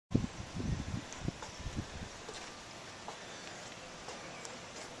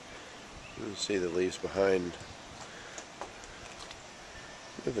See the leaves behind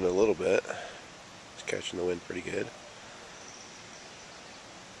moving a little bit. It's catching the wind pretty good.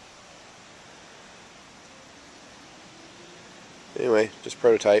 Anyway, just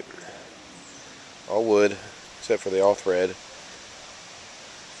prototype. All wood, except for the all thread.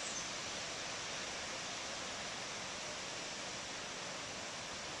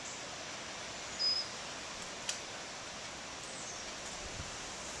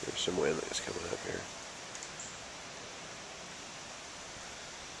 There's some wind that's coming up here.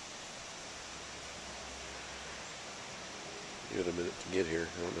 Give it a minute to get here.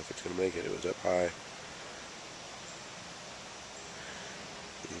 I don't know if it's going to make it. It was up high.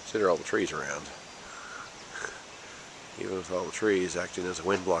 You consider all the trees around. Even with all the trees acting as a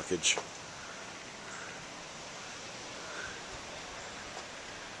wind blockage.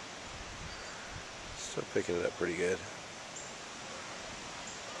 Still picking it up pretty good.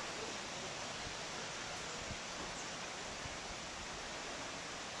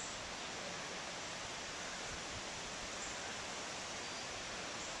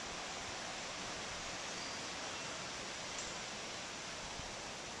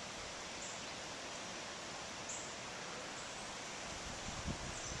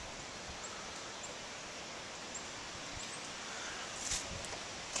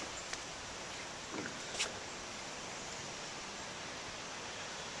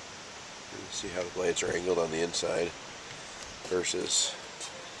 See how the blades are angled on the inside versus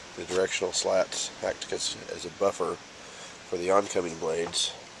the directional slats act as a buffer for the oncoming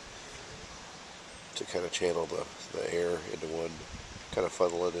blades to kind of channel the air into one, kind of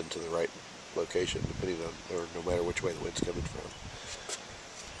funnel it into the right location depending on, or no matter which way the wind's coming from.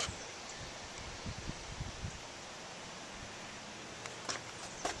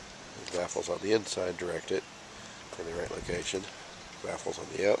 The baffles on the inside direct it in the right location. Baffles on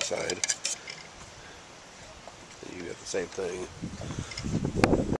the outside, you get the same thing.